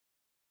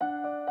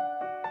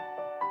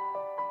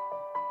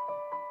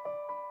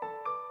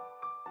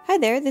Hi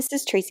there, this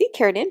is Tracy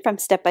Carradine from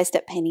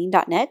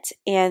stepbysteppainting.net,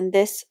 and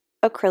this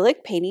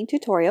acrylic painting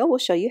tutorial will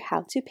show you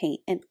how to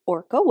paint an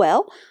orca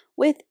whale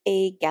with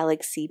a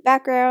galaxy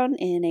background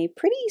in a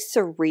pretty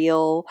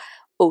surreal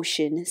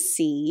ocean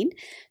scene.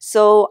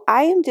 So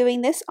I am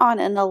doing this on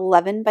an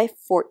 11 by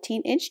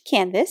 14 inch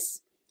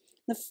canvas.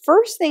 The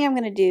first thing I'm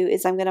going to do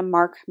is I'm going to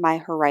mark my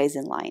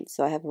horizon line.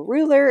 So I have a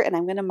ruler and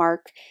I'm going to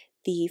mark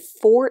the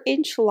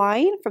 4-inch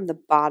line from the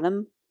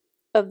bottom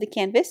of the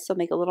canvas, so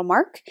make a little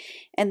mark,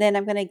 and then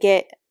I'm going to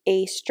get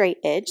a straight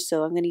edge.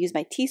 So I'm going to use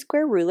my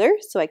T-square ruler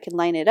so I can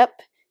line it up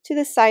to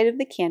the side of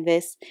the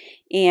canvas,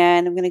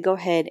 and I'm going to go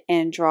ahead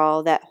and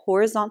draw that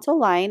horizontal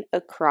line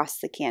across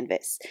the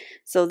canvas.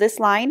 So this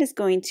line is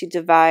going to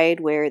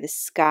divide where the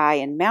sky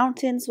and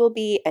mountains will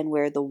be and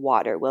where the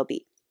water will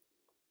be.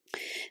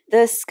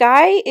 The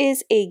sky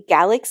is a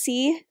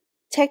galaxy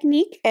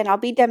technique, and I'll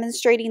be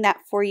demonstrating that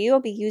for you. I'll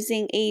be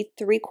using a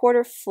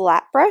 3/4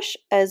 flat brush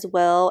as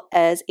well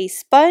as a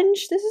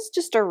sponge. This is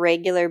just a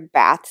regular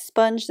bath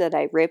sponge that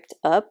I ripped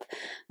up.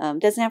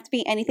 Doesn't have to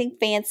be anything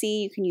fancy.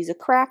 You can use a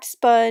craft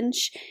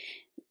sponge,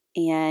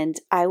 and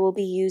I will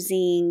be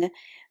using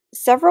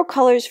several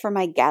colors for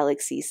my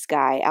galaxy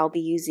sky. I'll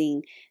be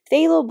using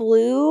phthalo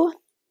blue,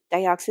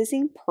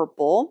 dioxazine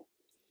purple.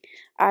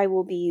 I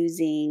will be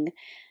using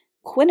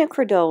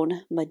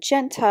quinacridone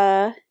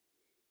magenta,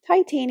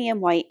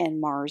 titanium white,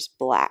 and Mars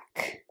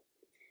black.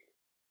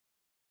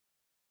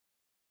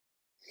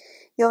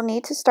 You'll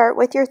need to start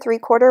with your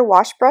 3/4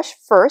 wash brush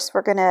first.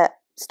 We're going to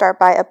start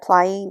by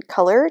applying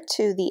color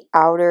to the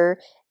outer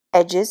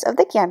edges of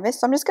the canvas.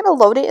 So I'm just going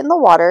to load it in the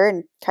water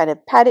and kind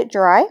of pat it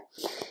dry.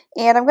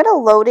 And I'm going to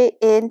load it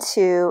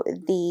into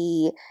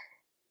the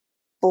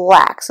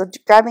black. So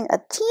grabbing a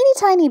teeny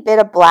tiny bit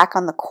of black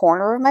on the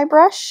corner of my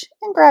brush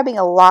and grabbing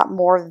a lot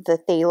more of the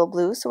phthalo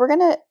blue. So we're going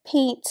to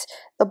paint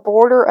the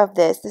border of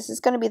this. This is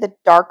going to be the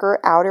darker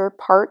outer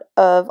part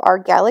of our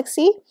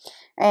galaxy.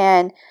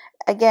 And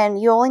again,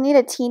 you only need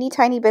a teeny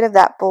tiny bit of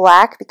that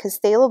black because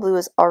phthalo blue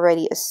is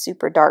already a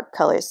super dark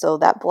color. So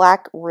that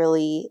black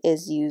really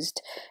is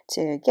used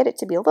to get it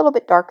to be a little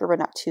bit darker but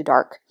not too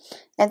dark.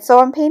 And so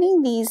I'm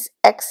painting these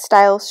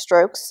X-style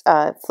strokes,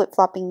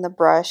 flip-flopping the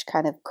brush,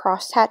 kind of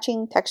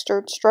cross-hatching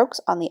textured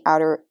strokes on the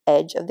outer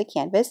edge of the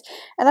canvas.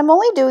 And I'm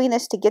only doing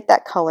this to get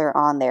that color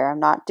on there. I'm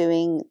not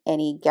doing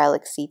any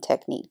galaxy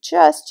technique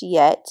just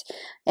yet.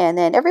 And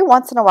then every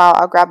once in a while,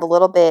 I'll grab a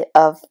little bit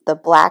of the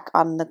black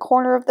on the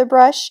corner of the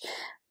brush.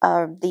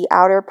 The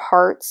outer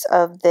parts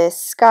of this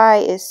sky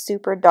is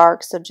super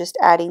dark, so just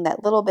adding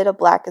that little bit of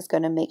black is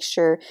going to make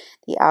sure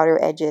the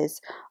outer edges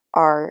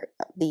are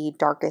the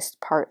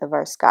darkest part of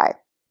our sky.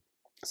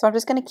 So I'm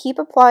just going to keep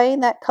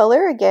applying that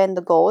color. Again,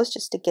 the goal is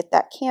just to get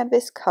that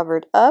canvas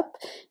covered up,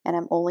 and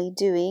I'm only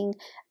doing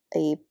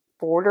a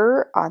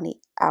border on the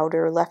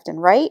outer left and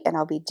right, and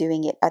I'll be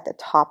doing it at the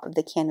top of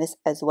the canvas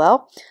as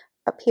well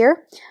up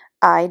here.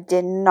 I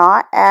did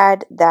not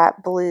add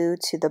that blue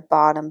to the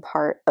bottom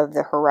part of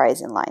the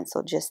horizon line,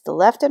 so just the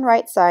left and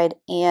right side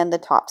and the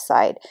top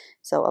side.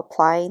 So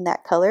applying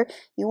that color,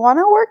 you want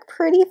to work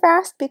pretty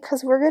fast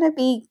because we're going to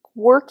be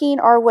working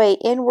our way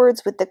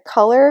inwards with the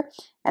color,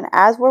 and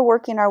as we're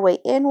working our way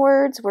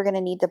inwards, we're going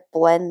to need to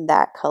blend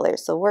that color.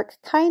 So work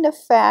kind of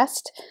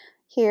fast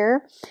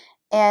here.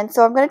 And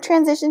so I'm going to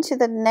transition to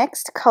the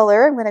next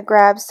color. I'm going to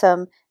grab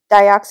some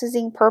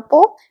dioxazine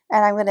purple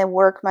and I'm going to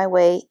work my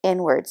way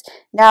inwards.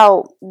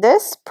 Now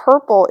this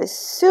purple is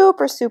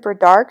super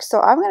dark,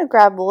 so I'm going to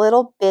grab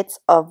little bits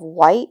of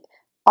white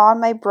on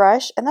my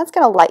brush, and that's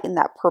going to lighten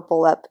that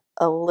purple up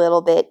a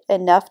little bit,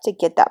 enough to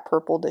get that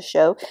purple to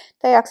show.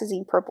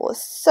 Dioxazine purple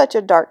is such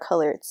a dark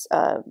color. It's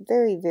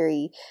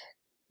very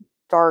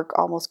dark,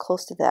 almost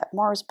close to that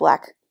Mars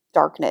black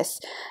darkness.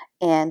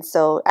 And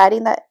so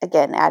adding that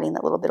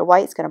little bit of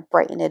white is going to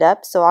brighten it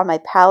up. So on my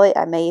palette,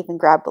 I may even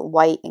grab the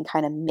white and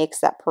kind of mix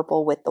that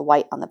purple with the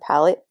white on the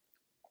palette.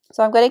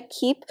 So I'm going to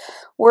keep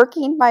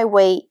working my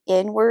way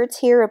inwards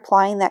here,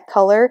 applying that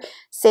color.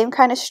 Same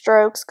kind of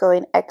strokes,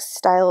 going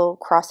X-style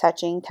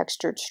cross-hatching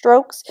textured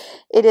strokes.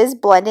 It is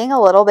blending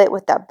a little bit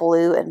with that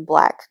blue and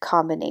black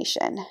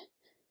combination.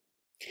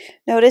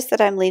 Notice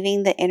that I'm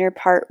leaving the inner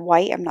part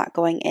white. I'm not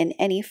going in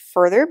any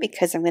further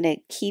because I'm going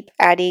to keep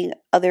adding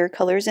other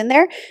colors in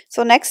there.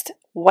 So next,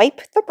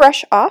 wipe the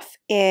brush off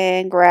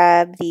and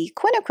grab the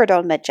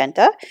quinacridone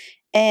magenta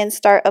and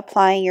start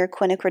applying your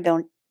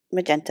quinacridone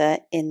magenta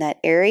in that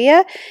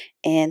area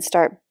and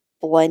start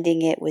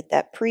blending it with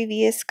that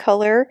previous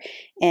color,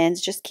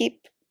 and just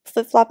keep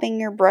flip-flopping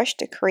your brush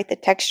to create the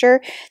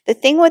texture. The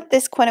thing with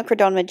this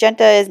quinacridone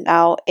magenta is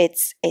now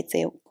it's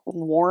a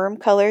warm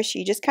color, so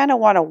you just kind of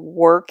want to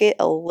work it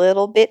a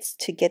little bit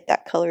to get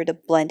that color to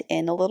blend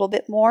in a little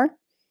bit more.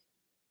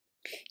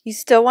 You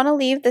still want to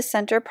leave the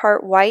center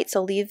part white,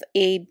 so leave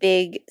a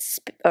big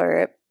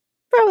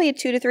probably a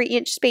 2 to 3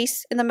 inch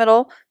space in the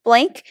middle,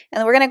 blank.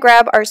 And we're going to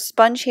grab our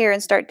sponge here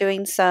and start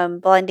doing some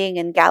blending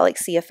and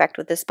galaxy effect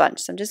with the sponge.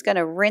 So I'm just going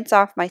to rinse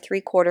off my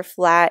 3/4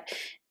 flat,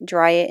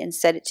 dry it, and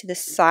set it to the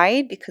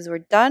side because we're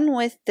done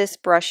with this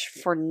brush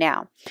for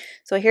now.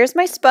 So here's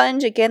my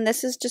sponge. Again,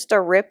 this is just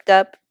a ripped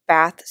up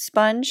bath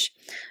sponge.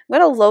 I'm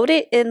going to load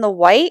it in the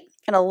white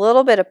and a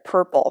little bit of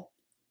purple.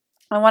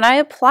 And when I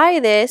apply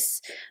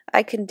this,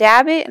 I can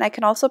dab it and I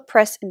can also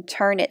press and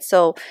turn it.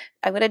 So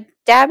I'm going to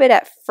dab it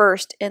at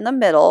first in the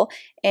middle,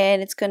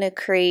 and it's going to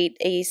create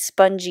a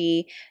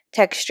spongy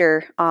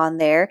texture on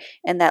there,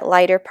 and that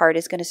lighter part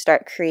is going to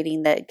start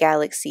creating the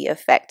galaxy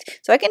effect.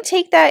 So I can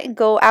take that and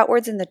go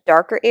outwards in the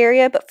darker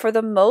area, but for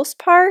the most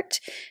part,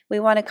 we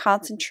want to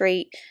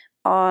concentrate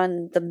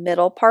on the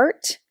middle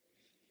part.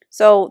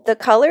 So the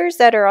colors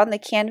that are on the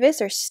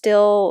canvas are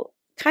still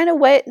kind of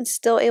wet and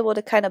still able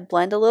to kind of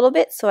blend a little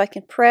bit, so I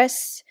can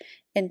press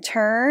and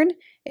turn.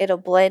 It'll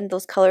blend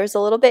those colors a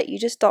little bit. You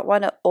just don't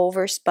want to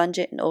over sponge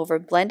it and over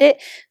blend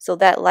it. So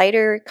that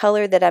lighter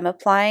color that I'm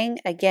applying,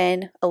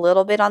 again, a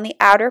little bit on the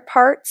outer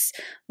parts,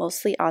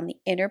 mostly on the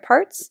inner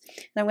parts.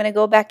 And I'm going to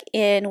go back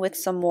in with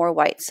some more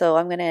white. So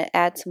I'm going to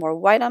add some more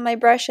white on my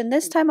brush, and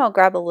this time I'll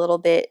grab a little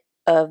bit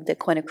of the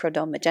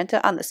quinacridone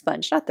magenta on the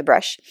sponge, not the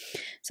brush.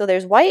 So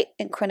there's white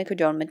and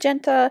quinacridone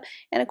magenta,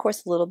 and of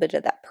course a little bit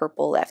of that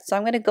purple left. So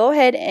I'm going to go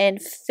ahead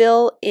and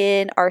fill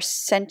in our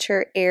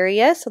center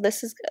area. So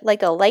this is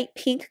like a light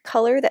pink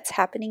color that's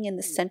happening in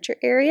the center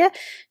area,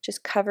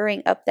 just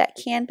covering up that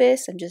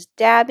canvas. I'm just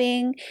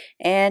dabbing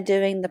and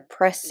doing the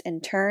press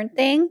and turn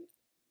thing,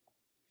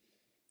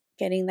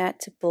 getting that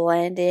to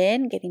blend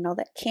in, getting all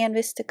that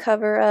canvas to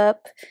cover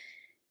up.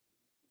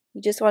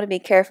 You just want to be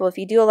careful. If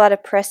you do a lot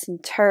of press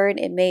and turn,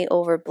 it may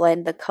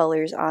overblend the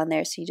colors on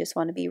there. So you just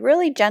want to be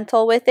really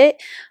gentle with it.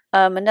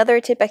 Another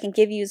tip I can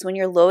give you is when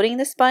you're loading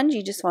the sponge,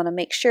 you just want to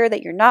make sure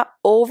that you're not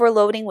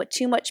overloading with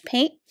too much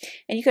paint.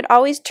 And you can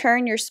always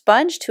turn your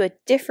sponge to a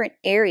different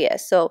area.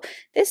 So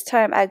this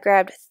time I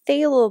grabbed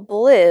phthalo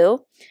blue,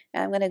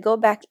 and I'm going to go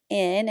back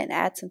in and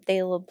add some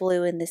phthalo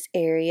blue in this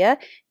area,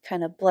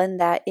 kind of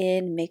blend that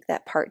in, make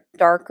that part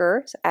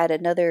darker. So add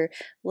another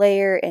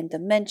layer and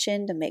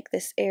dimension to make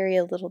this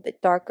area a little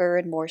bit darker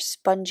and more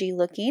spongy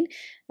looking.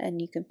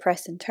 And you can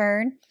press and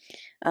turn.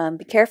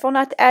 Be careful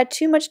not to add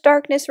too much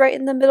darkness right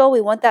in the middle.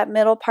 We want that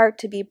middle part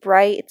to be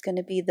bright. It's going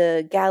to be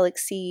the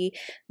galaxy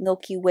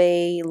Milky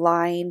Way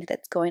line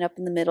that's going up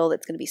in the middle.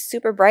 That's going to be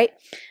super bright.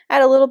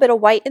 Add a little bit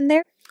of white in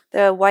there.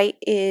 The white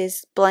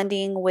is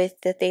blending with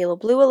the phthalo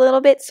blue a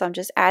little bit, so I'm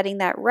just adding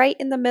that right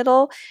in the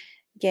middle.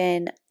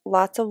 Again,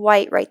 lots of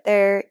white right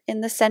there in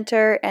the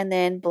center, and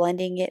then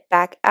blending it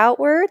back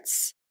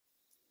outwards.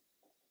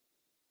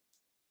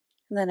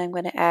 And then I'm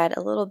going to add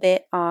a little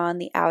bit on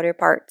the outer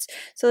parts.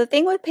 So the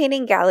thing with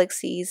painting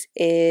galaxies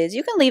is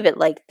you can leave it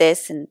like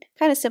this and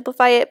kind of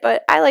simplify it,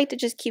 but I like to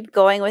just keep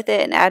going with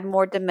it and add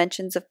more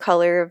dimensions of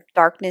color, of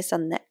darkness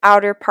on the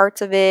outer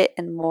parts of it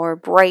and more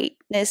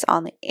brightness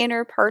on the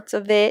inner parts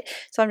of it.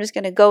 So I'm just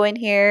going to go in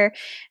here,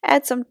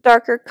 add some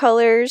darker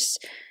colors,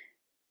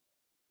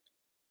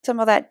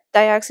 some of that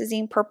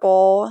dioxazine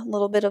purple, a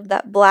little bit of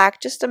that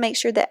black, just to make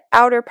sure the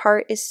outer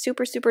part is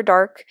super, super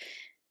dark.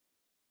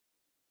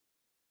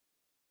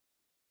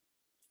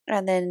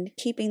 And then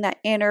keeping that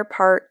inner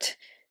part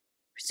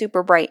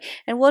super bright.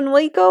 And when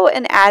we go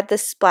and add the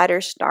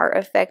splatter star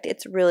effect,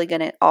 it's really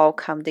going to all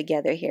come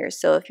together here.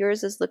 So if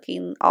yours is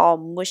looking all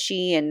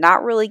mushy and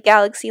not really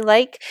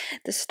galaxy-like,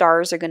 the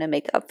stars are going to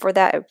make up for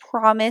that, I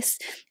promise.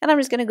 And I'm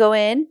just going to go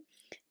in,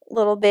 a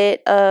little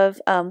bit of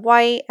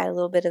white, add a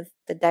little bit of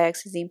the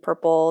dioxazine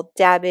purple,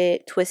 dab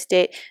it, twist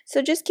it.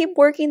 So just keep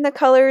working the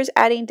colors,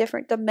 adding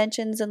different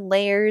dimensions and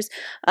layers.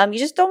 You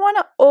just don't want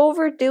to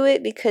overdo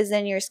it because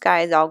then your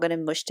sky is all going to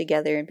mush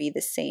together and be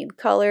the same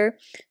color.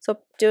 So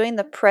doing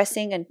the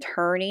pressing and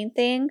turning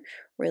thing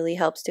really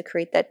helps to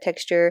create that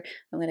texture.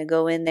 I'm going to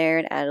go in there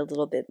and add a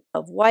little bit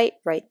of white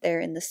right there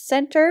in the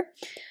center.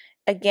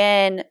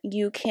 Again,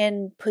 you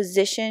can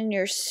position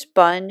your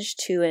sponge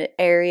to an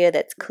area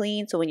that's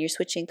clean. So when you're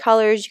switching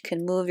colors, you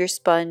can move your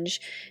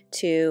sponge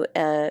to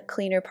a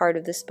cleaner part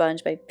of the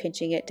sponge by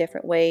pinching it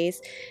different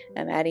ways.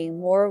 I'm adding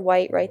more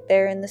white right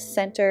there in the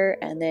center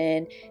and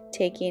then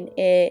taking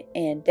it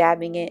and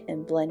dabbing it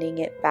and blending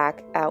it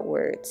back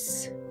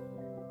outwards.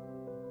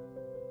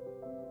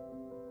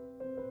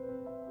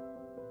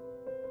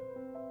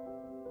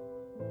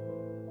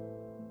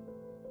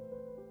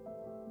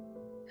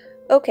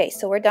 Okay,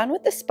 so we're done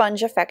with the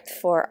sponge effect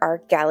for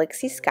our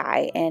galaxy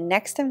sky, and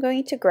next I'm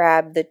going to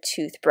grab the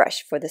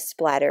toothbrush for the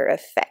splatter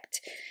effect.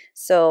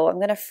 So I'm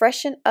going to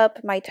freshen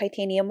up my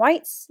titanium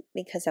whites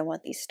because I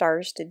want these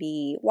stars to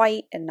be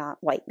white and not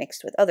white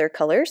mixed with other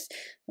colors.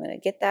 I'm going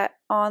to get that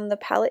on the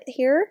palette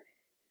here.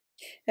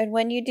 And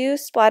when you do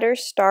splatter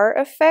star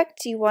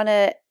effect, you want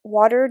to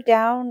water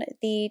down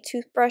the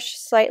toothbrush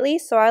slightly.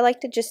 So I like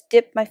to just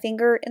dip my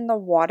finger in the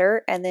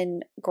water and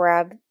then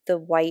grab the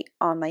white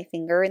on my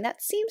finger. And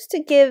that seems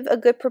to give a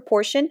good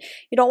proportion.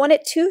 You don't want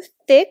it too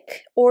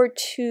thick or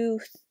too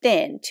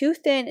thin. Too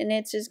thin and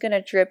it's just going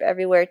to drip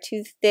everywhere.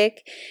 Too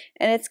thick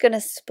and it's going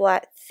to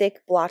splat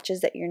thick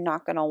blotches that you're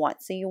not going to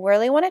want. So you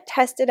really want to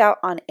test it out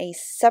on a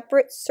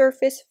separate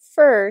surface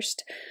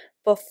first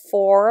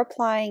before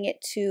applying it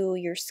to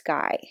your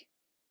sky.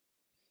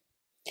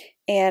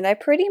 And I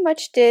pretty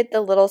much did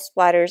the little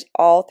splatters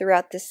all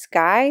throughout the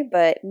sky,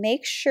 but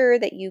make sure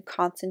that you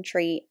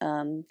concentrate,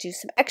 do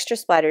some extra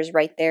splatters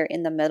right there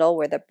in the middle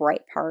where the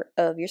bright part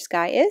of your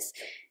sky is.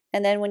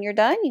 And then when you're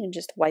done, you can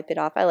just wipe it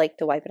off. I like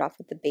to wipe it off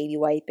with the baby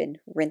wipe and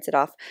rinse it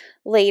off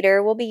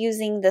later. We'll be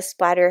using the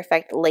splatter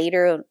effect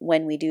later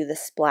when we do the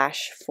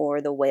splash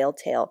for the whale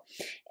tail.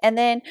 And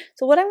then,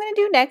 so what I'm going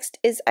to do next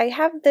is I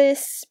have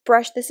this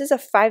brush. This is a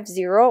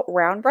 50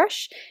 round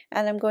brush,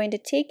 and I'm going to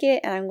take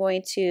it and I'm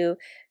going to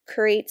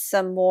create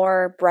some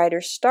more brighter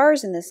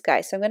stars in the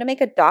sky. So I'm going to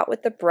make a dot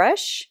with the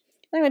brush.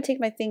 I'm going to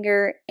take my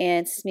finger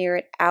and smear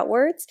it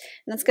outwards,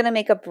 and that's going to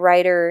make a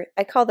brighter,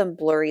 I call them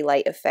blurry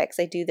light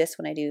effects. I do this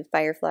when I do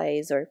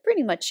fireflies or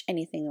pretty much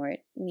anything where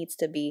it needs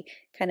to be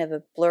kind of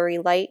a blurry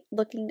light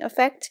looking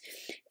effect.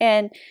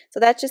 And so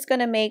that's just going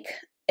to make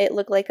it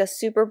look like a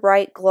super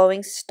bright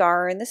glowing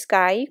star in the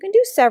sky. You can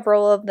do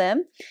several of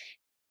them.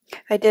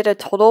 I did a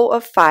total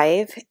of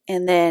 5,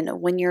 and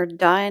then when you're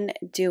done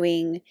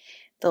doing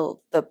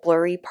the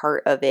blurry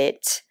part of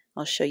it,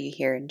 I'll show you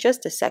here in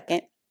just a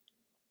second.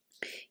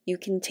 You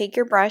can take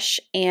your brush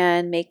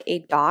and make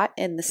a dot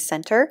in the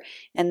center,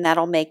 and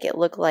that'll make it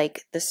look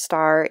like the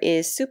star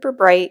is super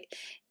bright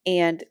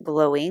and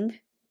glowing.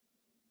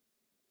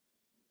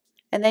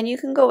 And then you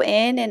can go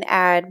in and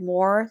add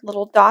more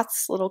little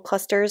dots, little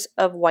clusters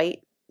of white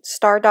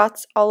star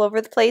dots all over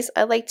the place.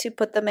 I like to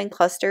put them in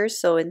clusters,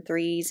 so in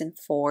 3s and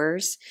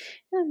 4s,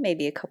 and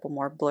maybe a couple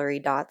more blurry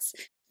dots.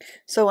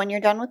 So when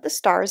you're done with the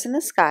stars in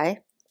the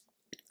sky,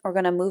 we're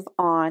going to move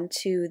on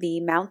to the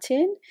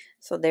mountain.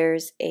 So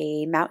there's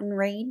a mountain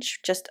range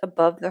just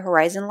above the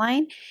horizon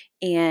line,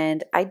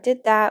 and I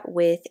did that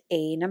with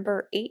a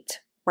number 8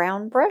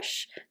 round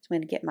brush. So I'm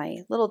going to get my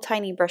little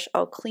tiny brush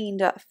all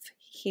cleaned up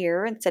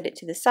here and set it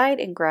to the side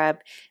and grab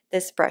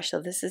this brush.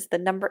 So this is the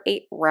number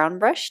 8 round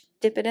brush.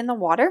 Dip it in the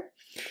water,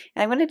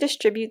 and I'm going to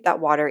distribute that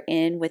water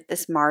in with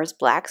this Mars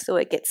black so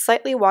it gets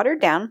slightly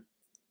watered down,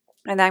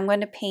 and I'm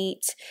going to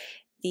paint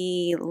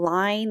the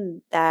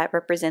line that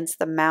represents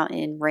the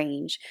mountain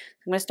range.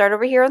 I'm going to start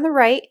over here on the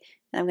right,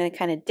 and I'm going to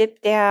kind of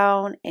dip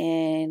down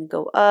and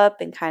go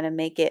up and kind of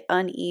make it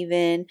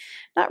uneven,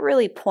 not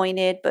really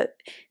pointed, but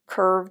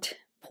curved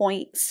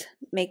points.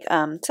 Make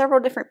several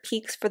different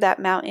peaks for that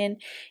mountain,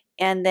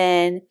 and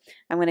then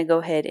I'm going to go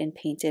ahead and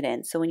paint it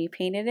in. So when you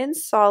paint it in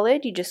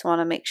solid, you just want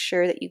to make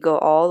sure that you go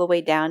all the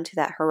way down to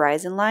that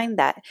horizon line,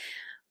 that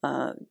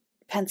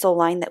pencil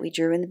line that we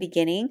drew in the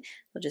beginning.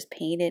 We'll just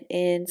paint it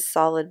in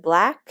solid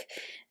black.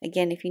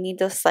 Again, if you need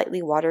to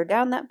slightly water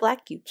down that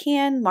black, you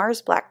can.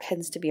 Mars black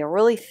tends to be a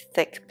really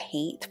thick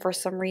paint for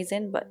some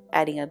reason, but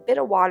adding a bit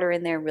of water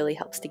in there really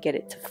helps to get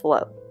it to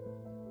flow.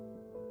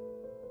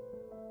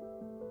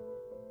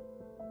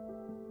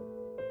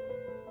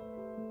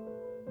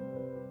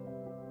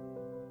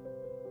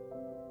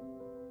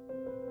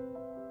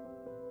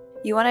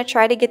 You want to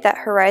try to get that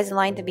horizon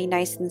line to be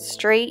nice and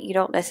straight. You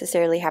don't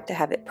necessarily have to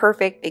have it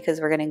perfect because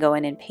we're going to go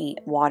in and paint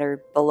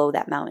water below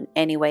that mountain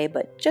anyway,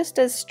 but just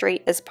as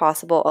straight as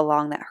possible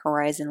along that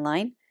horizon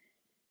line.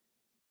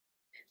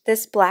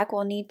 This black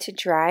will need to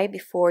dry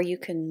before you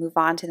can move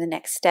on to the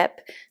next step.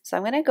 So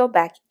I'm going to go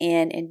back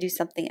in and do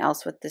something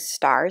else with the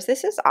stars.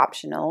 This is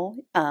optional.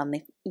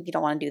 If you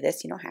don't want to do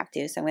this, you don't have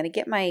to. So I'm going to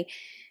get my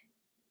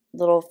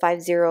little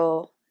 50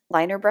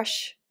 liner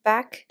brush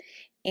back,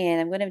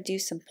 and I'm going to do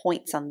some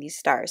points on these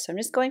stars. So I'm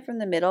just going from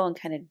the middle and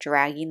kind of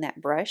dragging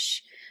that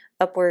brush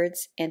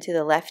upwards and to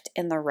the left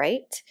and the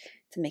right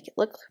to make it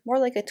look more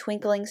like a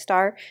twinkling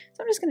star.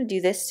 So I'm just going to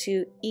do this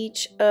to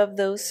each of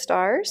those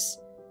stars.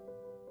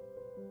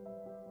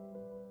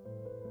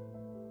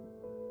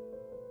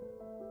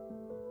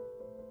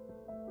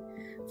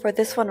 For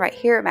this one right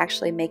here, I'm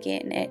actually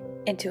making it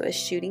into a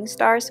shooting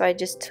star. So I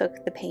just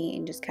took the paint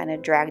and just kind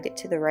of dragged it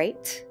to the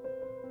right.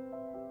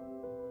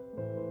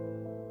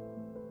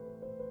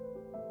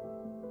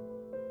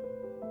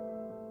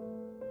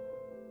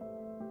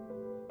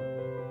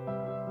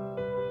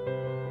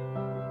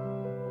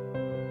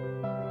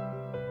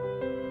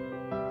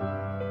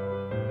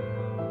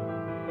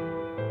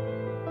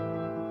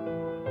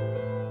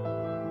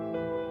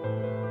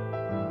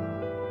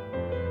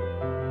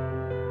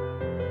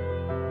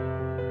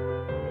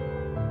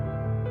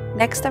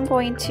 Next, I'm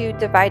going to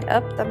divide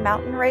up the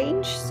mountain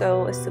range.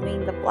 So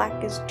assuming the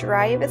black is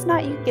dry, if it's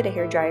not, you can get a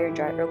hairdryer and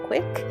dry it real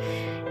quick.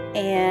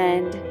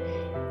 And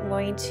I'm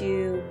going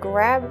to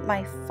grab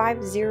my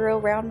 50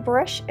 round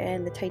brush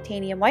and the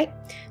titanium white.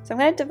 So I'm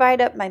going to divide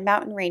up my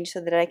mountain range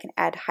so that I can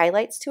add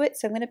highlights to it.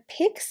 So I'm going to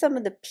pick some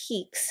of the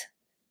peaks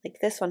like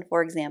this one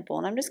for example,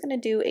 and I'm just going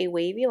to do a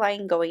wavy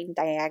line going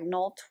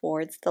diagonal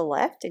towards the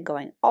left and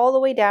going all the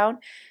way down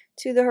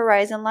to the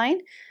horizon line.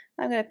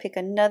 I'm going to pick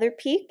another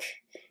peak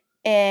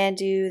and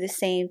do the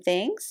same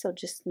thing. So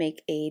just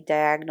make a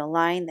diagonal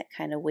line that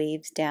kind of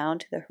waves down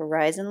to the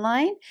horizon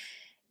line,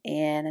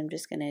 and I'm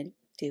just going to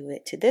do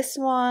it to this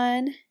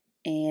one.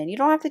 And you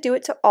don't have to do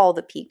it to all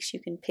the peaks. You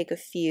can pick a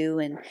few,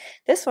 and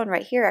this one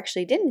right here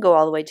actually didn't go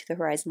all the way to the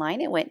horizon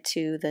line. It went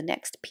to the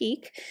next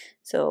peak,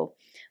 so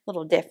a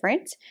little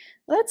different.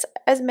 That's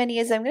as many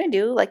as I'm going to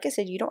do. Like I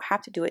said, you don't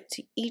have to do it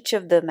to each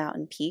of the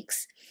mountain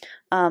peaks.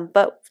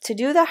 But to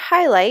do the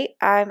highlight,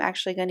 I'm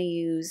actually going to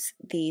use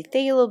the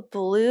phthalo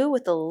blue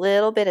with a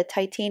little bit of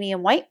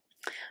titanium white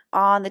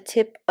on the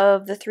tip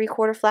of the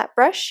 3/4 flat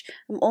brush.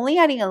 I'm only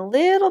adding a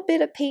little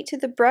bit of paint to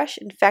the brush.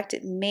 In fact,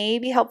 it may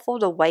be helpful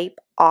to wipe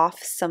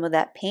off some of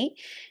that paint.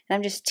 And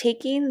I'm just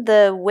taking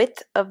the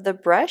width of the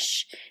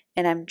brush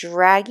and I'm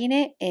dragging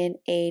it in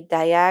a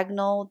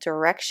diagonal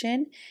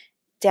direction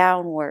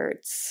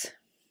downwards.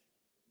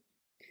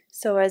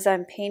 So as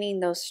I'm painting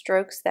those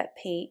strokes, that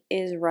paint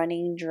is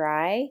running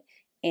dry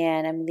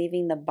and I'm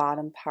leaving the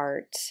bottom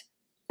part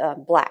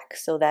black,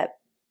 so that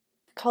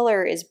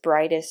color is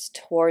brightest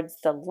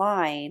towards the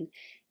line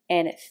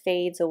and it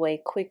fades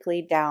away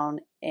quickly down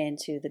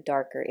into the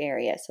darker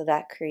area. So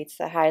that creates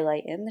the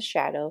highlight and the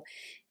shadow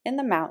in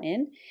the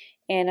mountain.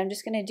 And I'm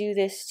just going to do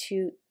this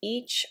to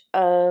each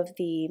of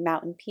the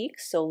mountain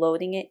peaks. So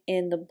loading it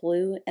in the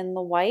blue and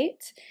the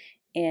white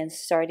and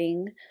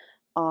starting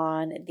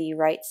on the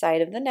right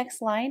side of the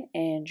next line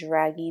and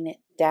dragging it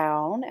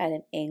down at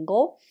an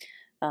angle.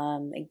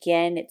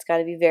 Again, it's got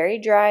to be very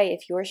dry.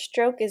 If your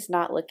stroke is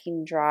not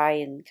looking dry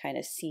and kind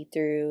of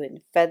see-through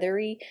and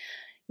feathery,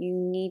 you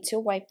need to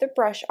wipe the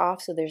brush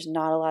off so there's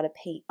not a lot of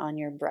paint on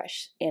your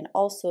brush. And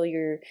also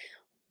you're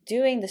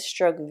doing the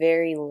stroke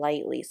very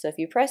lightly. So if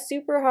you press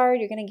super hard,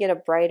 you're going to get a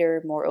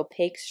brighter, more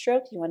opaque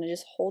stroke. You want to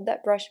just hold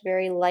that brush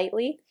very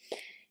lightly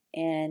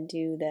and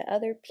do the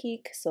other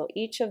peak. So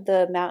each of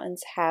the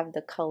mountains have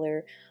the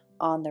color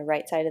on the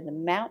right side of the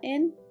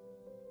mountain.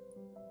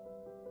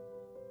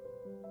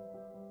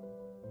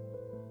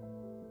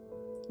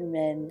 And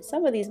then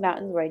some of these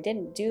mountains where I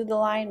didn't do the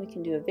line, we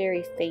can do a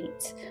very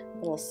faint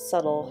little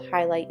subtle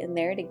highlight in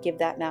there to give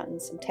that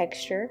mountain some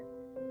texture.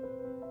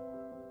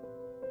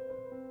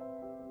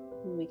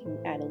 And we can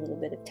add a little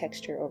bit of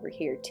texture over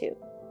here too.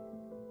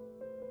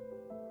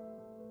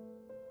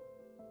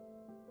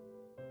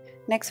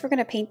 Next, we're going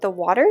to paint the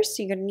water.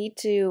 So you're going to need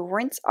to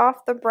rinse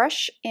off the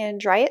brush and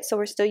dry it. So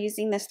we're still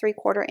using this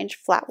 3/4 inch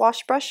flat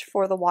wash brush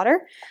for the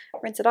water.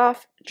 Rinse it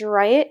off,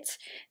 dry it.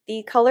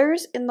 The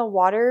colors in the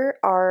water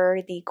are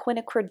the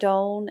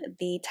quinacridone,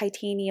 the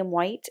titanium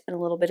white, and a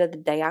little bit of the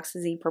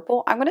dioxazine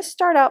purple. I'm going to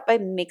start out by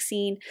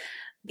mixing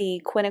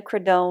the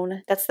quinacridone,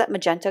 that's that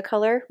magenta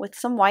color, with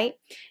some white.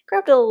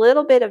 Grabbed a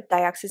little bit of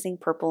dioxazine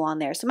purple on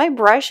there. So my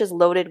brush is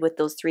loaded with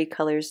those three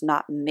colors,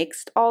 not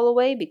mixed all the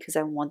way, because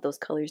I want those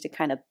colors to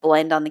kind of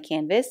blend on the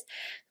canvas.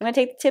 I'm going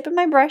to take the tip of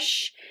my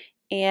brush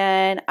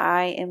and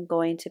I am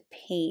going to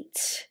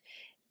paint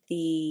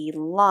the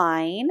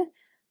line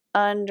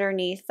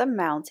underneath the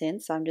mountain.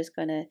 So I'm just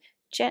going to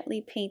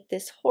gently paint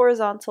this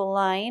horizontal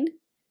line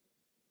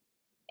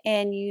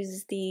and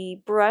use the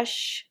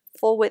brush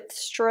full width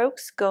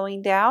strokes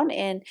going down.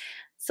 And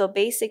so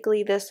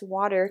basically this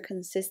water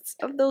consists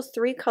of those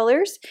three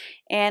colors,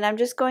 and I'm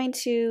just going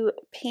to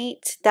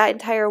paint that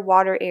entire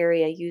water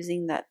area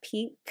using that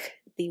pink,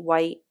 the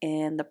white,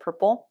 and the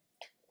purple.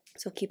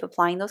 So keep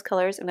applying those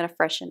colors. I'm going to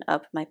freshen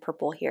up my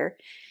purple here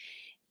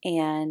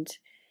and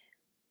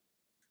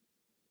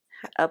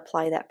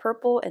apply that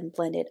purple and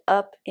blend it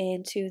up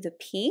into the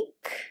pink.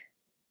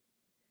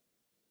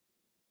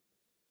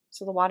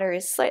 So the water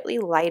is slightly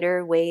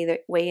lighter way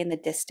in the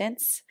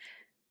distance.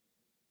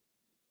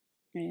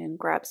 And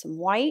grab some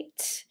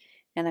white,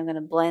 and I'm going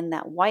to blend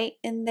that white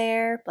in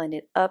there, blend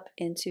it up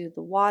into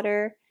the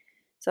water.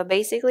 So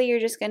basically you're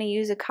just going to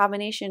use a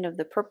combination of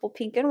the purple,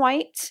 pink, and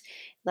white.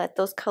 Let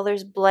those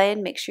colors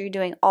blend. Make sure you're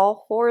doing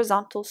all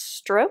horizontal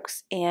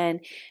strokes and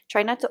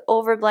try not to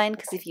overblend,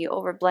 because if you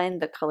overblend,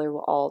 the color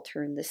will all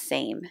turn the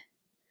same.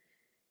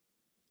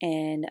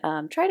 And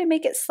try to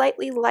make it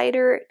slightly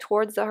lighter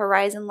towards the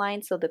horizon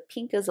line, so the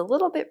pink is a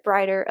little bit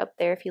brighter up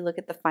there if you look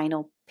at the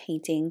final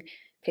painting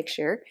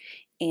picture,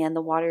 and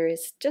the water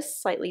is just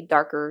slightly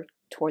darker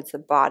towards the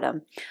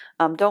bottom.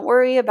 Don't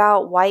worry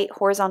about white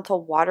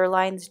horizontal water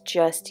lines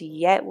just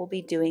yet. We'll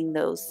be doing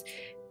those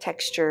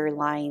texture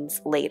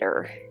lines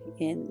later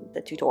in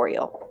the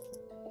tutorial.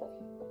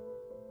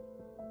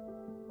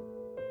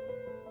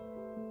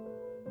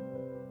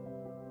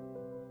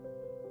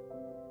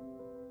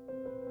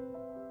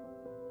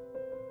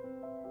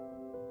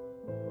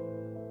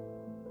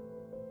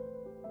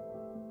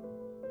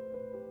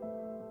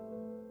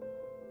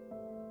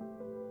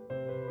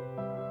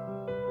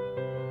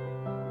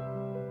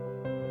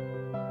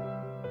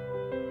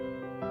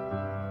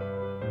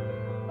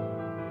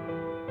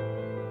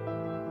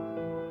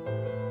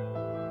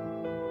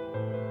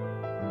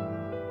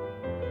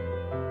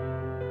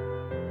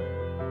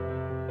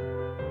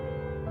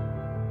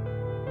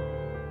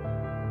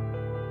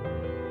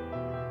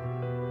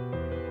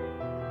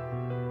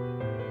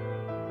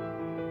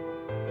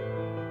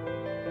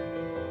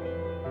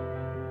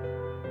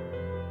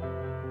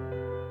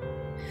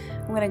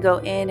 I'm going to go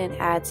in and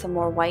add some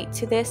more white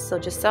to this. So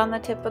just on the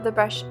tip of the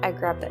brush, I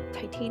grab that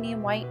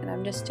titanium white and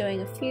I'm just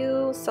doing a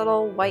few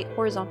subtle white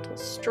horizontal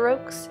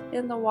strokes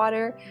in the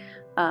water.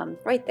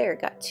 Right there,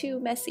 it got too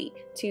messy,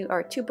 too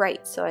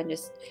bright. So I'm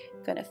just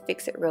going to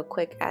fix it real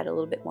quick, add a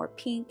little bit more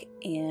pink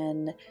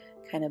and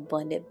kind of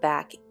blend it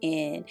back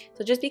in.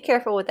 So just be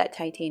careful with that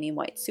titanium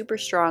white. Super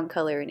strong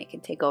color and it can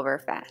take over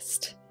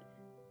fast.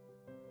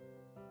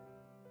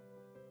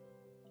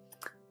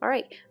 All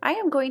right, I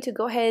am going to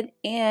go ahead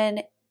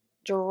and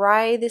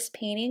dry this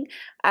painting.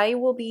 I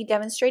will be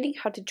demonstrating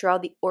how to draw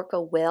the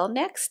orca whale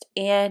next,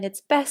 and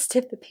it's best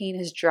if the paint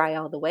is dry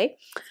all the way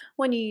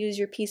when you use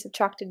your piece of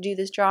chalk to do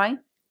this drawing.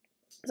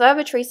 So I have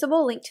a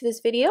traceable link to this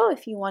video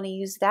if you want to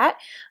use that.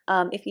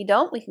 If you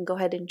don't, we can go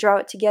ahead and draw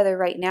it together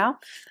right now.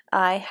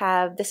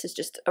 This is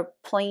just a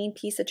plain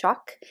piece of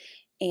chalk,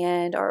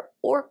 and our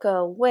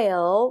orca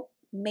whale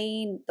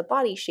the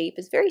body shape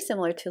is very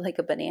similar to like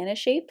a banana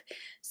shape.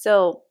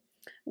 So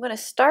I'm going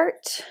to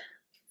start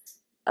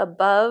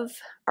above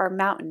our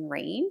mountain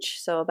range,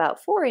 so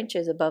about 4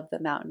 inches above the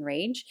mountain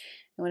range.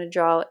 I'm going to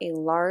draw a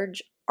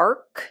large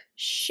arc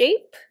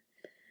shape.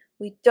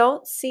 We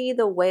don't see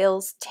the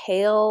whale's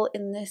tail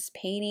in this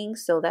painting,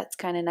 so that's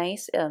kind of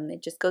nice.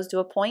 It just goes to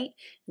a point,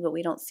 but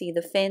we don't see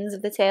the fins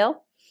of the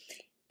tail.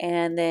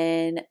 And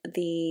then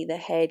the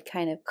head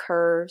kind of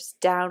curves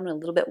down a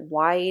little bit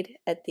wide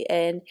at the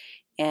end,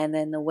 and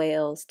then the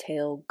whale's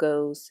tail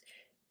goes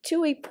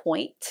to a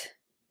point.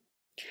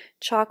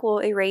 Chalk will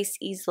erase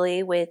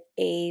easily with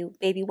a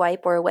baby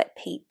wipe or a wet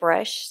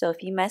paintbrush. So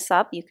if you mess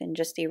up, you can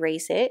just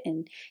erase it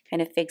and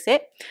kind of fix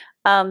it.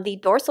 The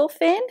dorsal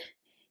fin,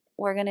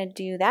 we're going to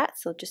do that.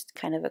 So just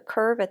kind of a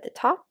curve at the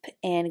top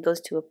and it goes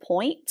to a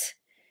point.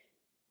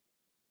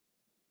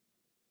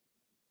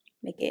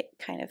 Make it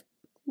kind of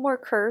more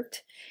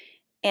curved.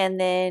 And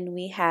then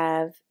we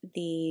have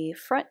the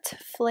front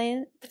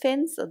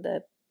fins, so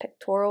the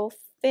pectoral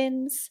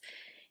fins,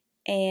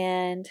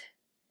 and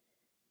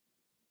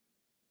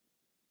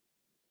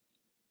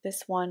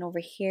this one over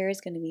here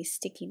is going to be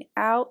sticking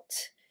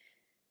out.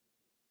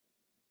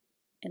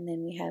 And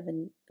then we have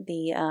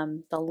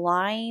the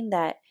line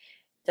that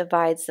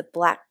divides the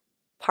black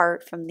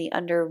part from the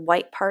under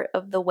white part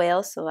of the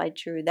whale. So I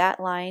drew that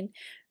line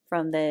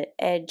from the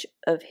edge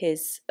of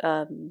his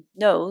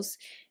nose,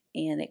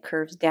 and it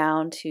curves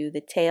down to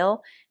the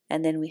tail.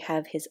 And then we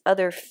have his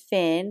other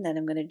fin that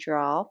I'm going to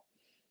draw.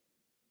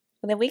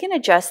 And then we can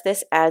adjust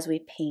this as we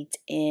paint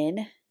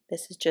in.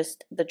 This is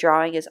just, the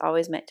drawing is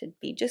always meant to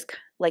be just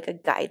like a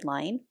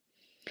guideline.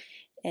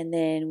 And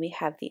then we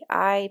have the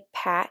eye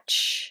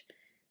patch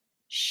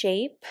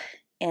shape,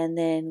 and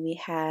then we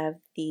have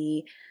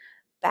the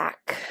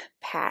back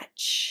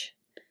patch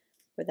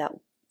where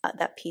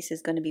that piece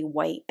is going to be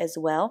white as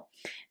well.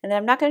 And then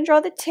I'm not going to draw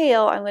the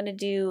tail, I'm going to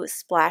do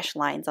splash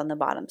lines on the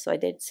bottom. So I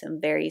did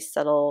some very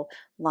subtle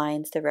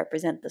lines to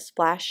represent the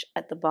splash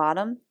at the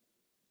bottom.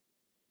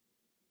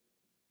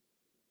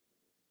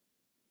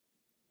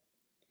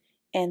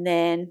 And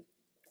then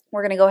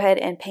we're going to go ahead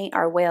and paint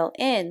our whale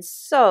in.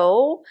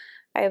 So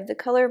I have the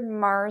color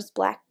Mars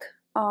Black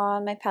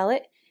on my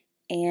palette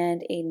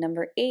and a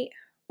number 8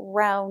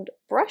 round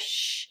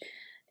brush.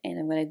 And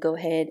I'm going to go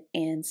ahead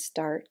and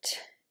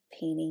start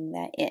painting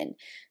that in.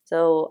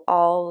 So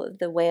all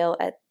the whale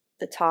at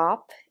the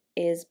top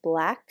is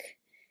black.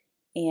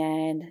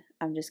 And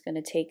I'm just going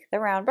to take the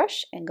round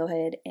brush and go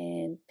ahead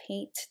and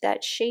paint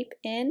that shape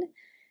in.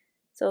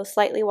 So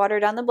slightly water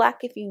down the black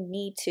if you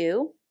need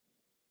to.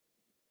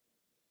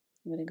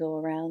 I'm going to go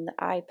around the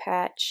eye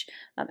patch.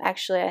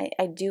 Actually,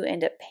 I do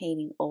end up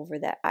painting over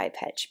that eye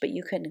patch, but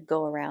you can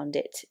go around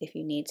it if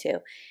you need to.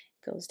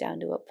 It goes down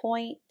to a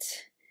point.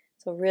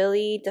 So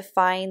really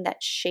define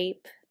that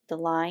shape, the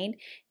line,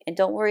 and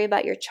don't worry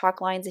about your chalk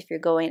lines. If you're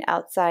going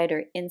outside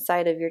or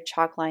inside of your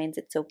chalk lines,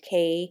 it's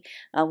okay.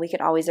 We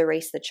can always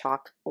erase the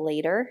chalk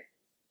later.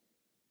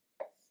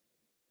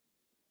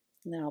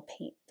 And then I'll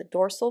paint the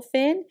dorsal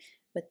fin.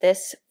 With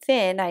this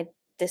fin, I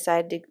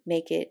decided to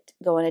make it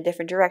go in a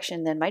different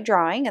direction than my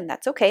drawing, and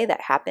that's okay,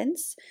 that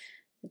happens.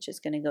 It's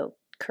just going to go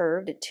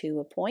curved to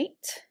a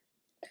point.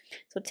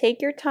 So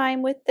take your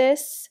time with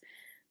this.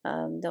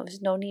 There's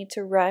no need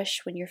to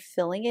rush when you're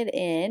filling it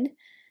in.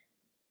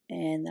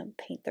 And then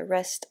paint the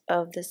rest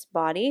of this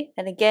body.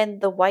 And again,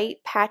 the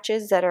white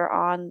patches that are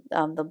on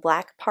the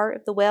black part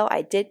of the whale,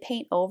 I did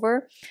paint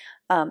over.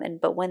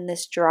 But when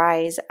this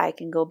dries, I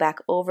can go back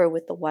over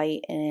with the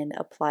white and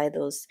apply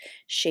those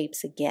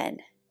shapes again.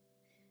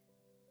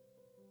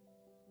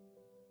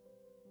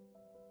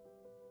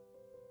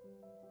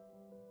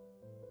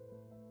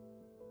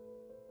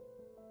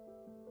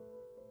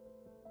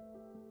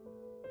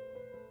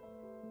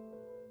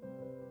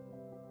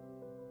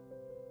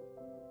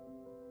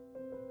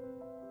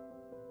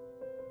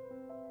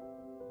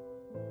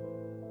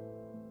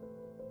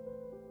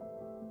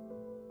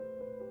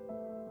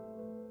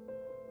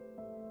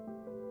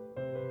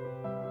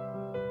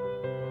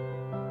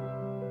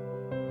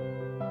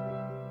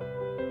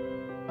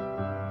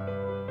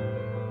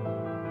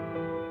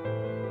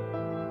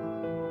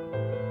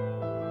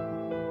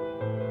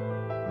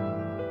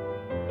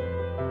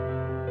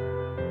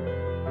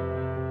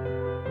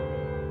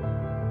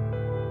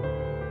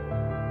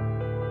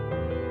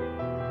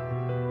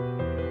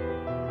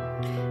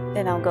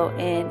 Then I'll go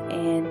in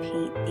and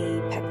paint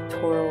the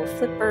pectoral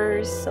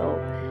flippers. So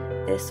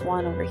this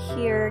one over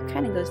here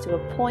kind of goes to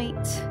a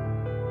point.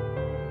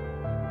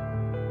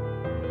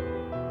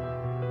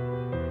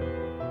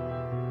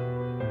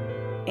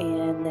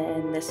 And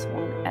then this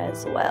one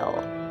as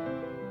well.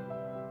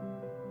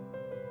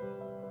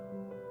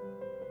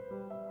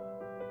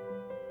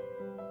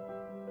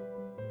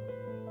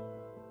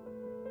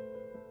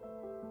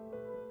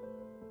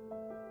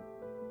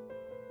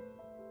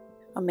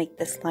 I'll make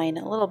this line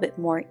a little bit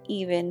more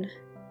even.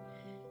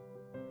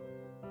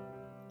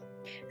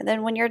 And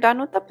then when you're done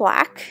with the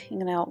black, you're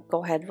gonna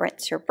go ahead and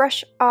rinse your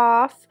brush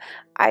off.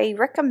 I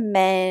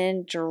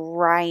recommend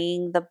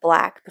drying the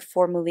black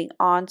before moving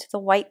on to the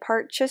white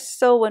part, just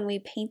so when we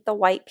paint the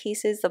white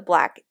pieces, the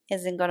black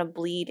isn't gonna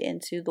bleed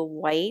into the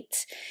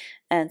white.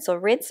 And so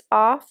rinse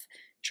off,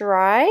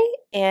 dry,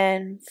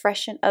 and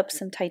freshen up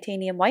some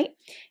titanium white.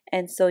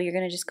 And so you're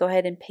gonna just go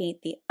ahead and paint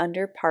the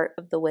under part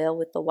of the whale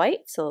with the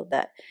white, so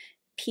that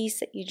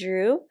piece that you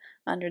drew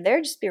under there,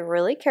 just be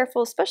really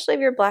careful, especially if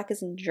your black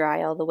isn't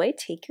dry all the way.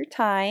 Take your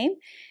time,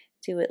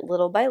 do it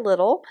little by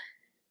little.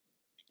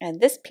 And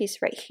this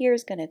piece right here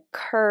is going to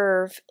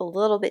curve a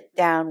little bit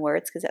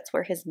downwards because that's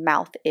where his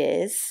mouth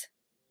is.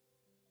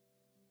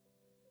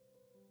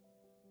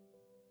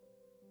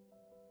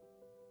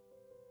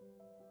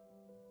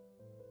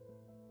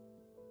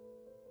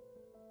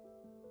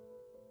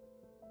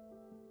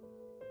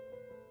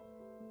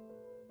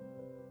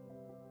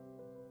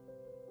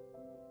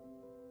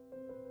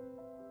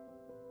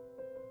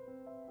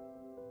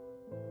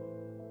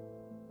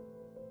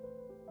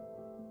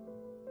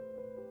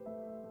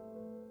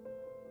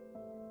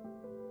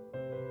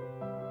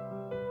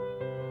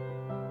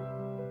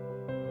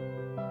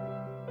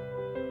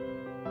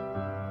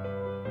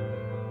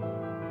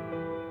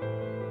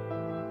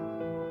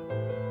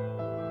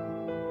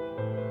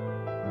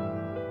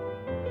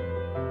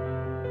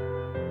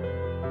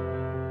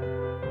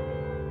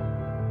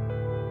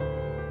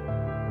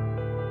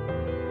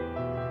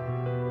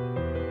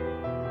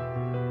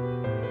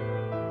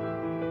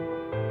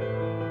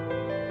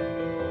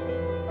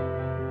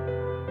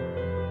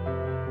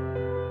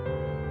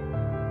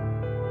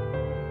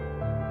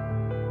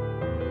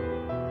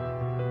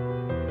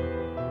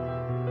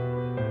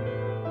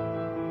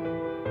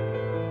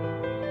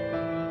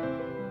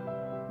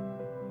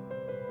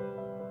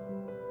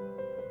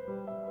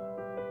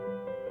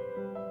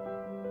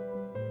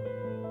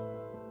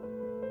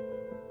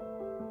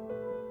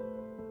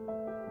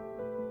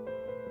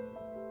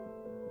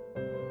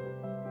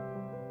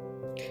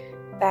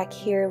 Back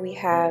here we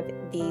have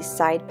the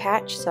side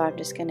patch, so I'm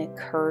just going to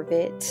curve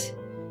it.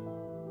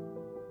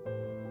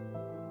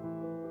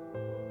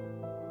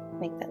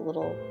 Make that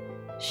little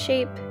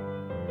shape.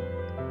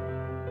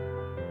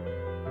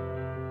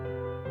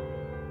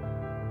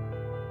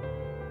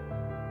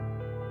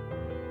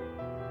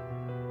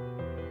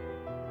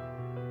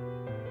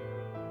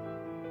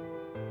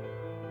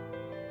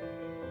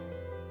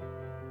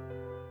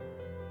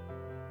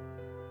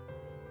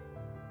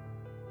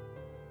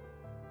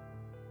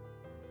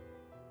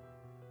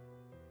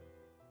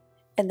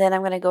 And then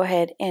I'm going to go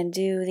ahead and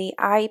do the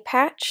eye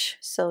patch.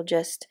 So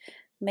just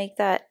make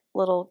that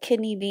little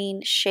kidney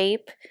bean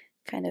shape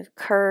kind of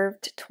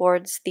curved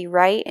towards the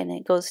right, and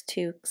it goes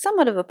to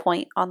somewhat of a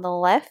point on the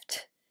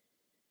left.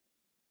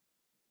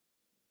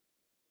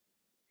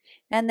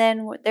 And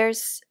then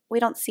we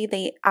don't see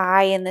the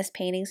eye in this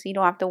painting, so you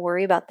don't have to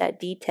worry about that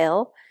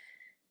detail.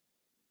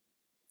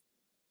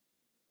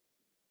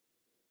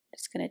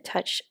 Just going to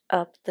touch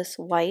up this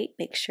white,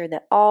 make sure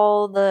that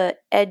all the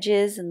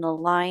edges and the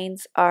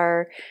lines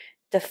are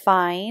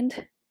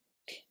defined.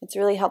 It's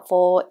really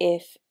helpful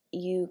if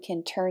you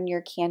can turn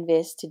your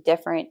canvas to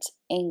different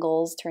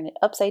angles, turn it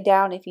upside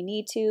down if you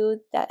need to.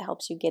 That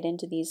helps you get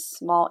into these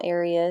small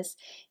areas.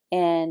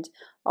 And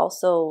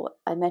also,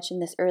 I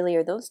mentioned this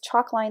earlier, those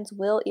chalk lines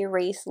will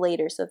erase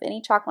later. So if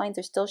any chalk lines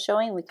are still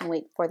showing, we can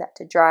wait for that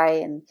to dry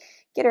and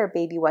get our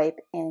baby wipe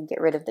and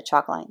get rid of the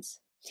chalk lines.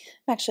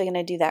 I'm actually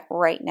going to do that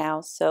right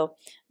now. So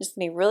I'm just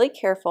going to be really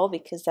careful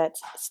because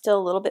that's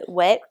still a little bit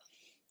wet.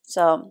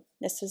 So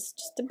this is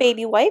just a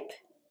baby wipe,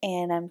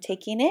 and I'm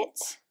taking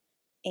it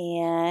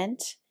and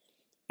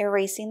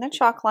erasing the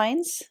chalk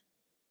lines.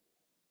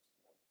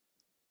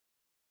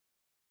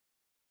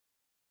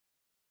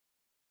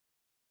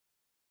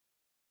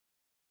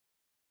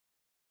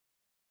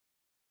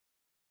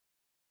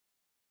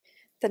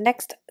 The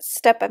next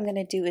step I'm going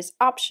to do is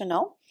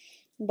optional,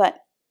 but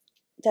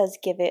does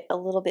give it a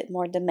little bit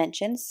more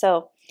dimension.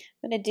 So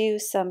I'm going to do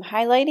some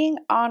highlighting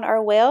on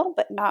our whale,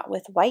 but not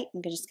with white.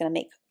 I'm just going to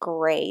make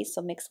gray.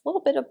 So mix a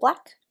little bit of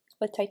black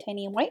with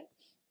titanium white.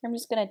 I'm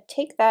just going to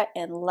take that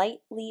and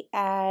lightly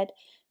add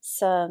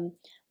some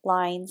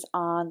lines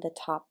on the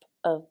top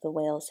of the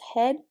whale's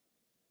head.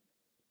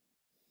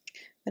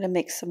 I'm going to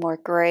mix some more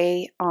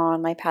gray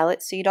on my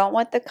palette. So you don't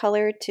want the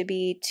color to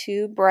be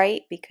too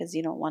bright because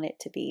you don't want it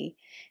to be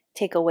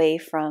take away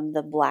from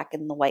the black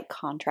and the white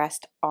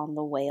contrast on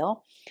the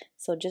whale.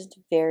 So just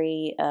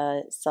very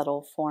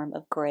subtle form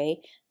of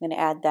gray. I'm going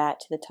to add that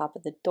to the top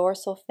of the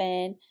dorsal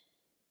fin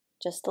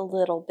just a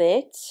little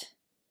bit.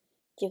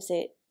 Gives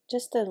it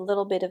just a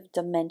little bit of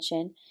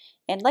dimension.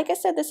 And like I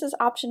said, this is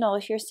optional.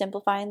 If you're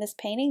simplifying this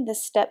painting,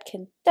 this step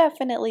can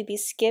definitely be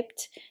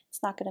skipped.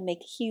 It's not going to make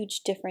a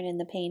huge difference in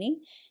the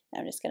painting.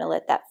 I'm just going to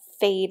let that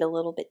fade a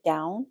little bit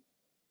down.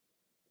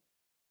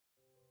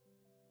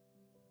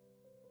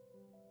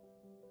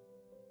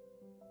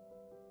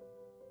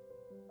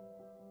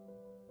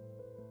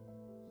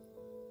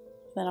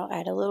 Then I'll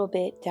add a little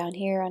bit down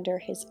here under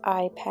his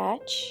eye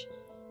patch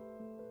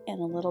and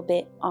a little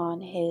bit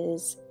on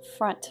his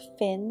front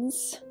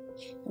fins.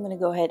 I'm going to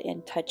go ahead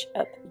and touch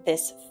up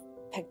this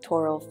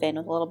pectoral fin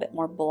with a little bit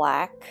more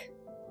black.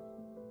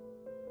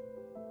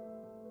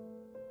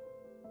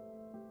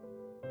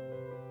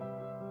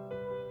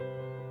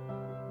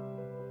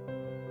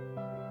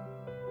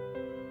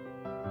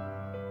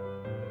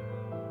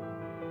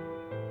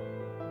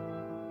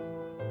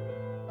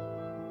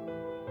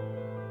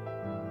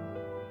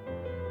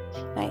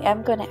 I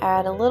am going to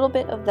add a little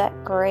bit of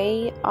that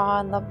gray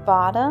on the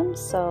bottom,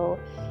 so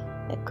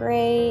the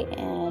gray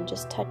and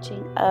just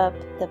touching up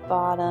the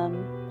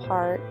bottom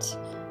part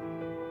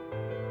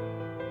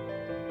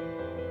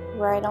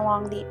right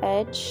along the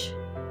edge.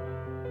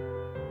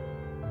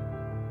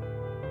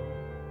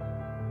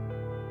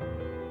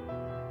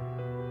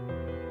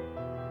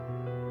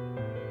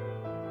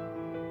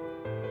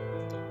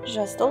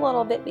 Just a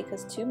little bit,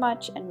 because too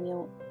much and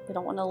we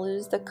don't want to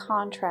lose the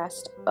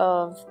contrast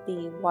of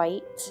the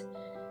white.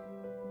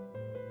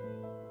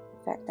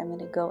 In fact, I'm going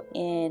to go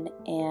in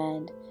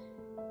and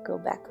go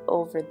back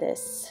over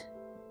this.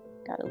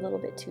 Got a little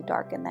bit too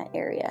dark in that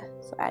area,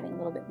 so adding a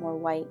little bit more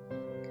white,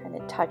 kind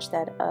of touch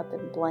that up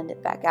and blend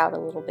it back out a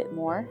little bit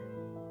more.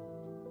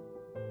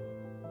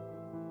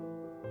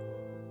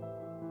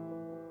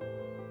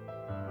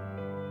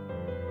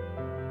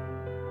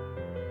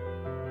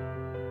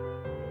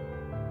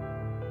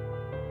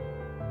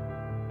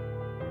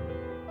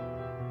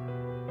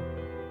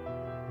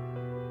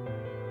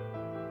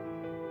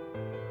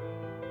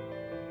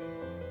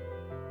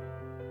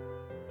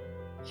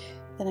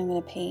 Then I'm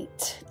going to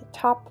paint the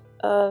top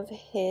of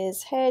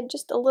his head,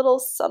 just a little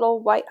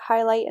subtle white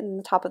highlight in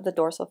the top of the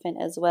dorsal fin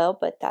as well,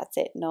 but that's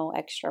it, no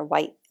extra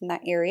white in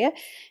that area.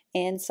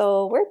 And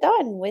so we're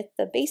done with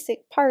the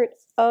basic part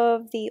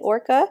of the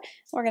orca.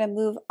 We're going to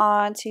move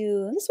on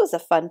to, this was a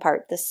fun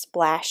part, the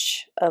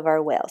splash of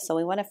our whale. So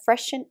we want to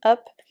freshen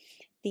up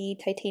the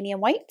titanium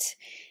white,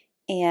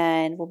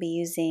 and we'll be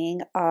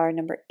using our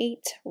number 8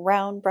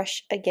 round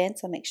brush again,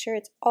 so make sure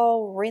it's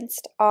all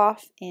rinsed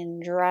off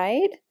and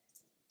dried.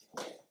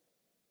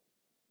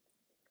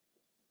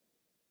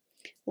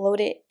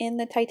 Load it in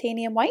the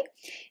titanium white,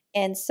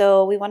 and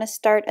so we want to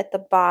start at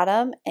the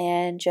bottom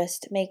and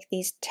just make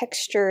these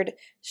textured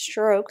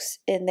strokes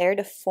in there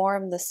to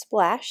form the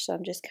splash. So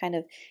I'm just kind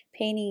of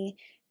painting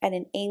at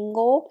an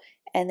angle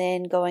and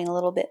then going a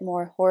little bit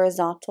more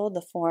horizontal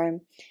to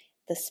form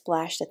the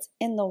splash that's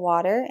in the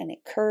water, and it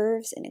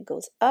curves and it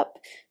goes up.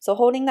 So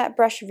holding that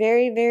brush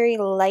very, very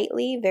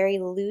lightly, very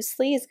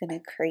loosely is going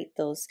to create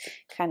those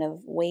kind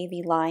of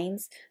wavy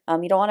lines.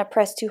 You don't want to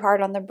press too hard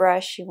on the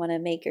brush. You want to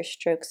make your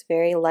strokes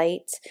very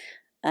light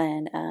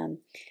and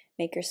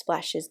make your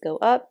splashes go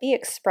up. Be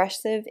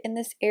expressive in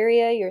this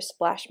area. Your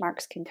splash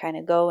marks can kind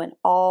of go in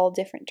all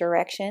different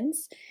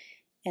directions.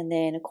 And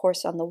then of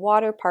course on the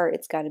water part,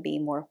 it's got to be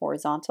more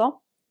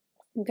horizontal.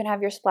 You can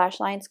have your splash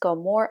lines go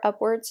more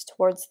upwards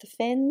towards the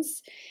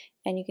fins,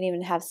 and you can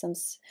even have some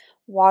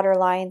water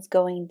lines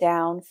going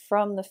down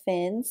from the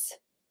fins.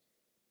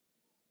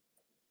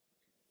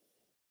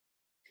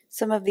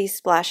 Some of these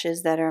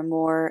splashes that are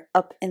more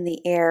up in the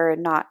air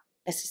and not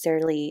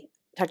necessarily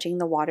touching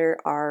the water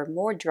are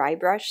more dry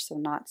brush, so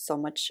not so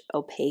much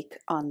opaque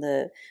on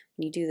the,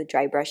 when you do the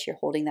dry brush, you're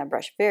holding that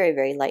brush very,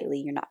 very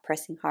lightly. You're not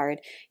pressing hard.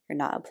 You're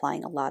not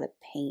applying a lot of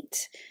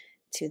paint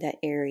to that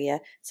area,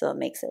 so it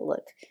makes it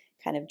look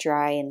kind of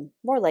dry and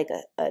more like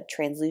a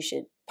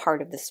translucent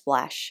part of the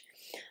splash.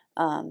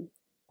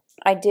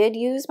 I did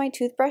use my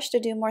toothbrush to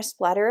do more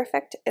splatter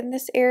effect in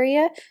this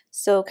area,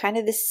 so kind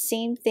of the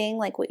same thing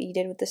like what you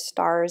did with the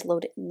stars.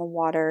 Load it in the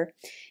water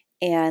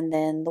and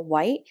then the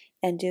white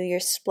and do your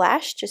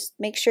splash. Just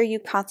make sure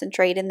you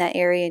concentrate in that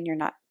area and you're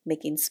not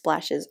making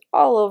splashes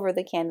all over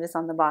the canvas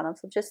on the bottom.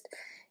 So just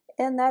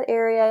in that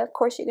area. Of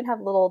course, you can have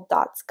little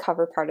dots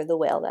cover part of the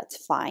whale.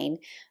 That's fine.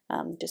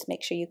 Just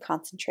make sure you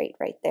concentrate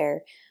right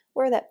there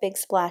where that big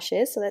splash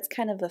is. So that's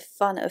kind of a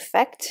fun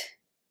effect.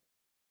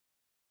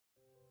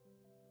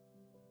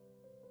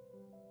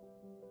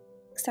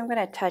 Next, I'm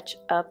going to touch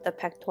up the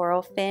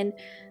pectoral fin.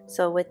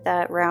 So with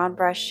that round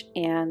brush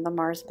and the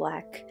Mars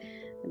Black,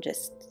 I'm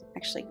just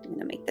actually going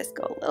to make this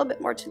go a little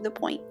bit more to the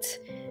point.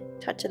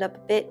 Touch it up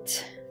a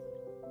bit.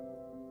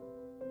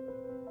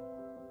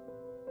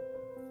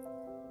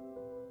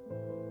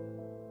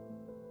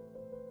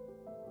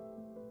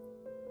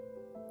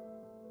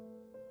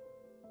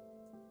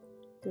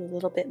 Do a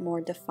little bit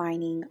more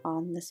defining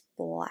on this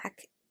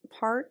black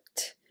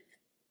part.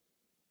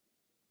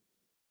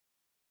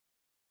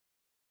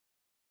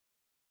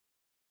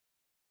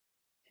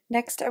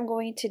 Next, I'm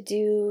going to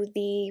do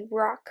the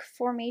rock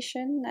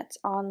formation that's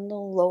on the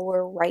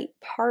lower right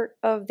part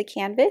of the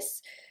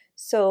canvas.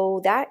 So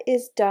that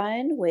is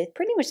done with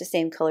pretty much the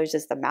same colors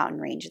as the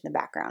mountain range in the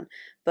background,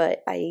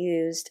 but I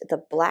used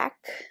the black,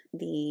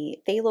 the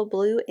phthalo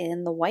blue,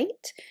 and the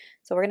white.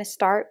 So we're going to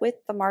start with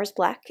the Mars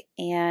Black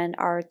and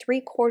our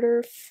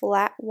 3/4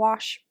 flat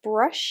wash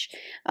brush.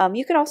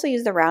 You can also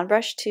use the round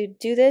brush to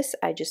do this.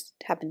 I just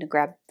happened to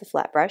grab the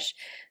flat brush.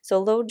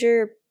 So load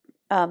your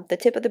the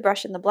tip of the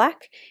brush in the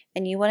black,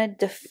 and you want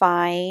to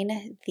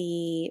define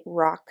the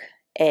rock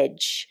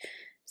edge.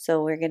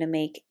 So we're going to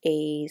make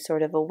a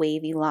sort of a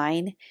wavy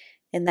line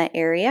in that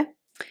area.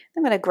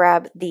 I'm going to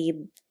grab the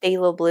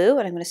phthalo blue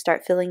and I'm going to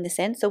start filling this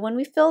in. So when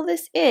we fill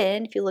this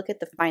in, if you look at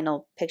the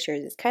final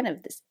pictures, it's kind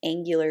of this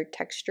angular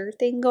texture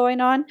thing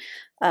going on.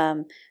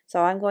 So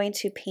I'm going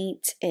to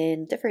paint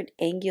in different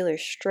angular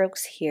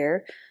strokes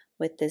here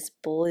with this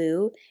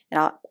blue,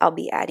 and I'll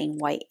be adding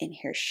white in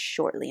here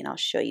shortly, and I'll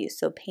show you.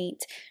 So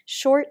paint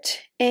short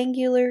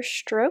angular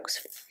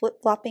strokes,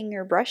 flip-flopping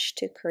your brush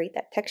to create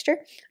that texture.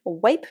 I'll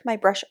wipe my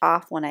brush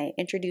off when I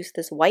introduce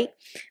this white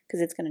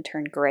because it's going to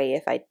turn gray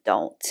if I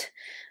don't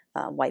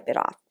wipe it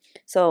off.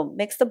 So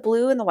mix the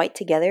blue and the white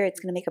together. It's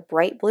going to make a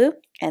bright blue,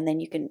 and then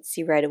you can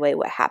see right away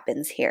what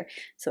happens here.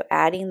 So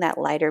adding that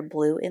lighter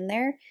blue in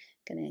there,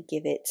 going to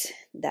give it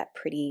that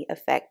pretty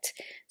effect.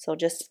 So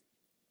just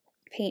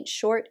paint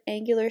short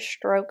angular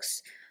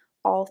strokes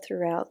all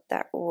throughout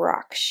that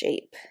rock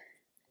shape.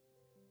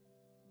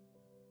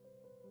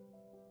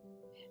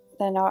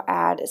 Then I'll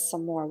add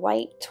some more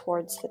white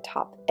towards the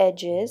top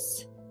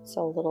edges.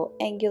 So little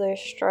angular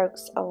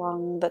strokes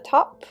along the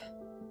top.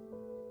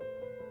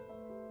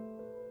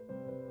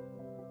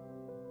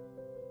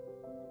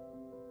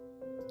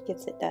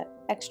 Gives it that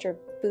extra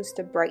boost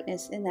of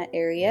brightness in that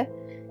area.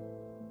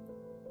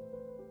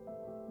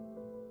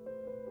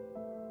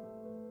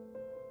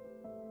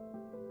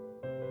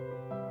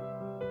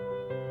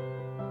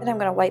 Then I'm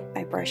going to wipe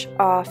my brush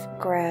off,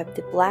 grab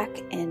the black,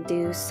 and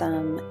do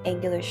some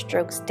angular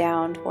strokes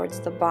down towards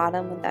the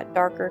bottom with that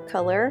darker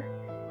color.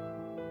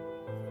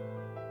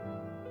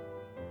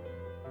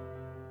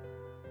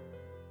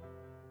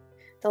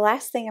 The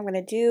last thing I'm going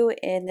to do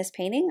in this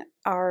painting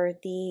are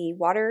the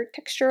water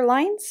texture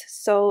lines.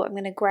 So I'm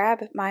going to grab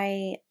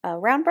my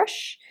round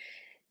brush,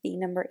 the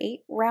number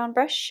 8 round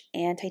brush,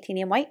 and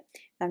titanium white.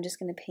 I'm just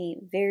going to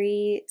paint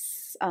very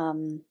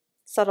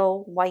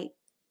subtle white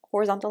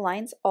horizontal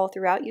lines all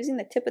throughout using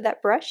the tip of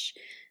that brush.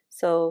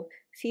 So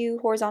a few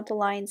horizontal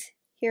lines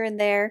here and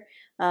there,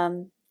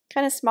 kind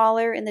of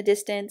smaller in the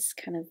distance,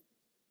 kind of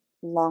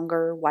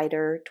longer,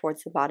 wider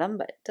towards the bottom,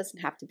 but it doesn't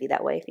have to be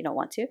that way if you don't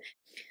want to.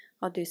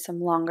 I'll do some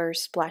longer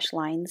splash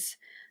lines,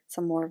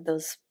 some more of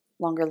those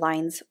longer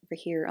lines over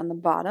here on the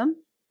bottom.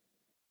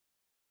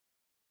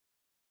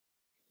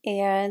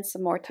 And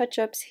some more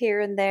touch-ups here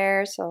and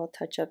there, so I'll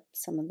touch up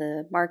some of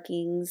the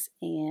markings.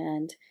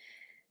 And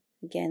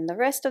again, the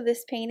rest of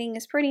this painting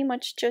is pretty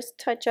much just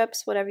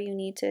touch-ups, whatever you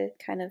need to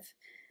kind of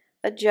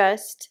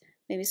adjust.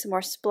 Maybe some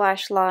more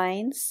splash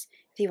lines.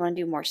 If you want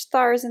to do more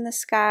stars in the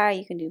sky,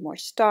 you can do more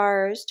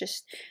stars.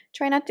 Just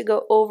try not to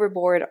go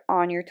overboard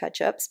on your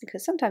touch-ups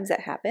because sometimes that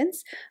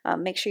happens.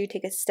 Make sure you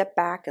take a step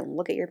back and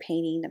look at your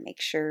painting to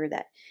make sure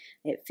that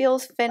it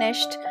feels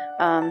finished.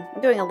 I'm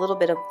doing a little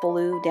bit of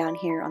blue down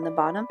here on the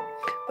bottom,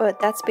 but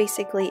that's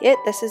basically it.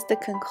 This is the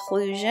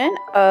conclusion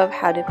of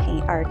how to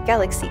paint our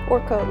Galaxy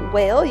Orca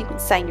whale. You can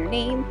sign your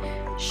name,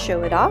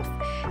 show it off.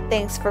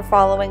 Thanks for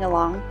following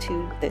along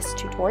to this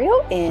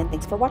tutorial, and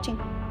thanks for watching.